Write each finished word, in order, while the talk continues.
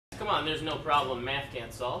on, there's no problem math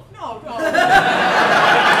can't solve. No. That's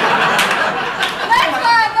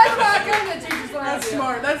why I come to teachers like That's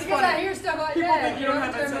smart. That's because funny. I hear stuff like People that. think you don't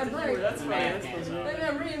have that sense of brain. humor. That's funny. That's funny. And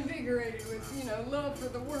I'm reinvigorated with, love for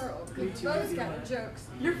the world. Me too, Those kind of jokes.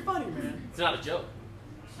 You're funny, man. It's not a joke.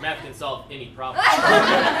 Math can solve any problem.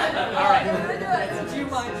 All right. Do you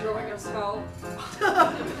mind drawing us how?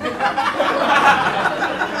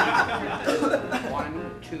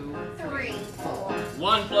 1, 2, 3, 4.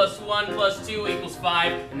 1 plus 1 plus 2 equals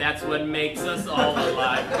 5, and that's what makes us all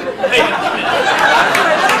alive.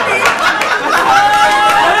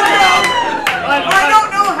 I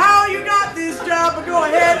don't know how you got this job, but go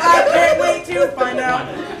ahead. I can't wait to find out.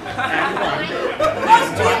 Plus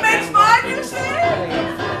 2 makes 5, you say?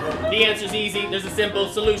 The answer's easy. There's a simple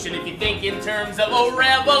solution. If you think in terms of a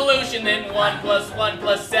revolution, then 1 plus 1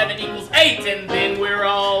 plus 7 equals 8, and then we're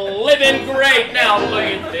all living great. Now look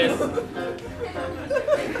at this.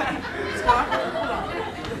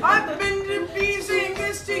 I've been saying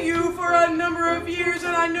this to you for a number of years,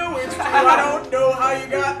 and I know it's true. I don't know how you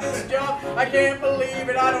got this job. I can't believe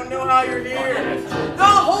it. I don't know how you're here. The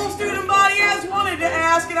whole student body has wanted to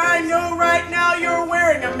ask, and I know right now you're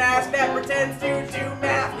wearing a mask that pretends to do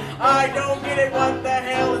math. I don't get it. What the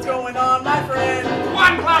hell is going on, my friend?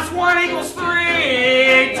 1 plus 1 equals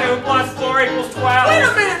 3. 2 plus 4 equals 12. Wait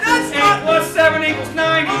a minute. That's 8 not... plus 7 equals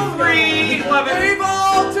 9. 3, 11. They've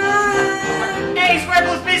all turned. A squared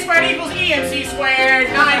plus B squared equals E and C squared.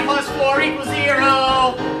 9 plus 4 equals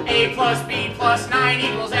 0. A plus B plus 9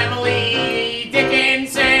 equals Emily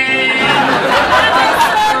Dickinson.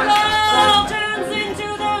 Circle turns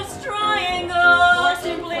into this triangle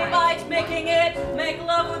simply by making it make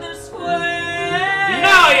love with a square.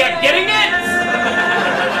 Now you're getting it!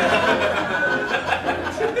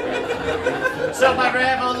 So by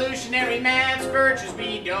revolutionary maths virtues,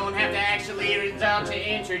 we don't have to actually resort to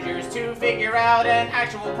integers to figure out an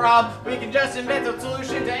actual problem. We can just invent a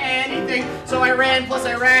solution to anything. So Iran plus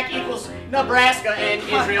Iraq equals Nebraska, and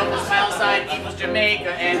Israel plus Palestine equals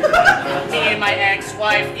Jamaica, and me and my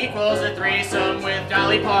ex-wife equals a threesome with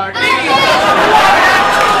Dolly Parton.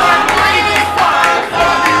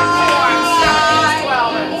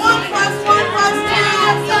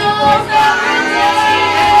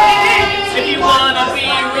 If you wanna be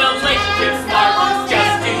relationship smart,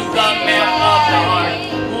 just do the math of the heart.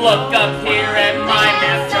 Look up here at my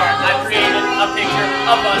math chart. I've created a picture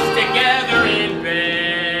of us together.